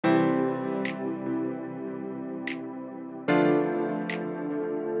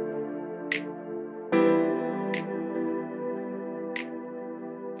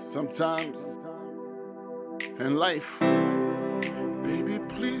Sometimes in life, Baby,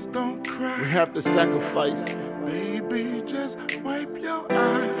 please don't cry. we have to sacrifice. Baby, just wipe your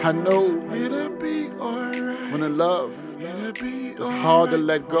eyes. I know It'll be alright. when in love, It'll be it's hard to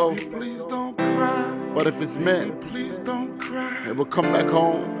let go. Baby, please don't cry. But if it's meant, Baby, please don't cry. it will come back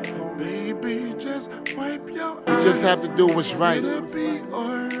home. Baby, just wipe your You eyes. just have to do what's right, It'll be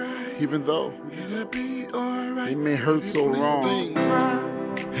alright. even though It'll be alright. it may hurt so Please wrong. don't cry.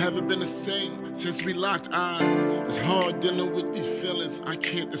 Haven't been the same since we locked eyes. It's hard dealing with these feelings I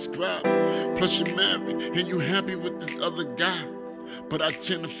can't describe. Plus you're married and you happy with this other guy. But I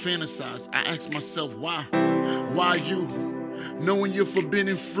tend to fantasize. I ask myself why? Why you? Knowing you're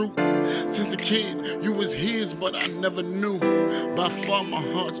forbidden fruit. Since a kid, you was his, but I never knew. By far my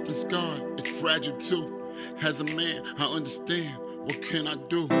heart's been scarred. It's fragile too. As a man, I understand. What can I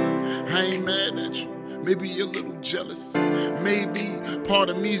do? I ain't mad at you. Maybe you're a little jealous. Maybe part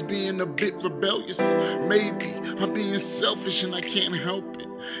of me's being a bit rebellious. Maybe I'm being selfish and I can't help it.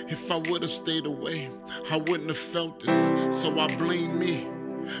 If I would have stayed away, I wouldn't have felt this. So I blame me.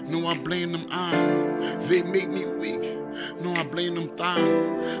 No, I blame them eyes. They make me weak. No, I blame them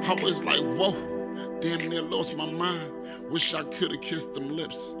thighs. I was like, whoa, damn near lost my mind. Wish I could have kissed them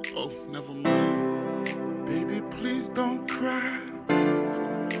lips. Oh, never mind. Baby, please don't cry.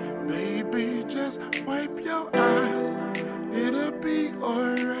 Baby, just wipe your eyes. It'll be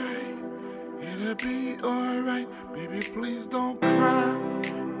alright. It'll be alright. Baby, please don't cry.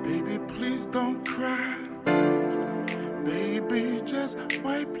 Baby, please don't cry. Baby, just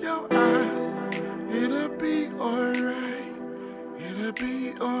wipe your eyes. It'll be alright. It'll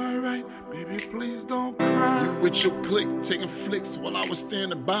be alright. Baby, please don't cry. You with your clique, taking flicks while I was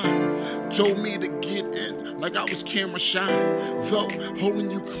standing by. Told me to get in like I was camera shy. Though holding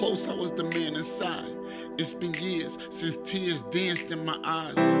you close, I was the man inside. It's been years since tears danced in my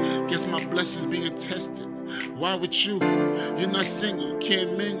eyes. Guess my blessings being tested. Why with you? You're not single,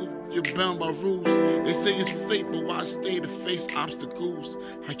 can't mingle. You're bound by rules. They say it's fate, but why stay to face obstacles?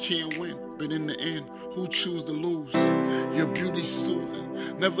 I can't win, but in the end, who choose to lose? Your beauty's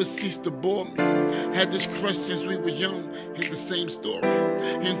soothing, never ceased to bore me. Had this crush since we were young, it's the same story.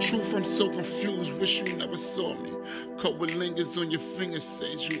 In truth, I'm so confused, wish you never saw me. Cut with lingers on your fingers,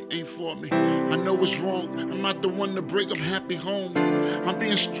 says you ain't for me. I know it's wrong, I'm not the one to break up happy homes. I'm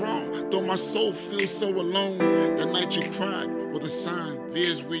being strong, though my soul feels so alone. That night you cried was a sign,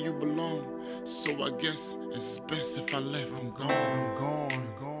 there's where you belong. So I guess it's best if I left. I'm gone. I'm gone.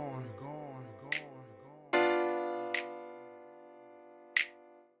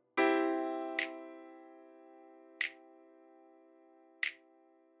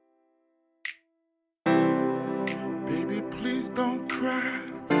 Baby, please don't cry.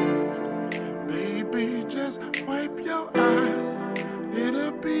 Baby, just wipe your eyes.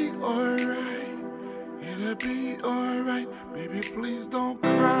 It'll be alright. It'll be alright. Baby, please don't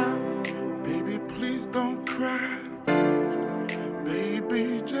cry. Baby, please don't cry.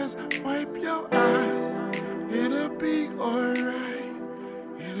 Baby, just wipe your eyes. It'll be alright.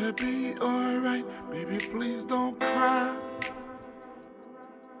 It'll be alright. Baby, please don't cry.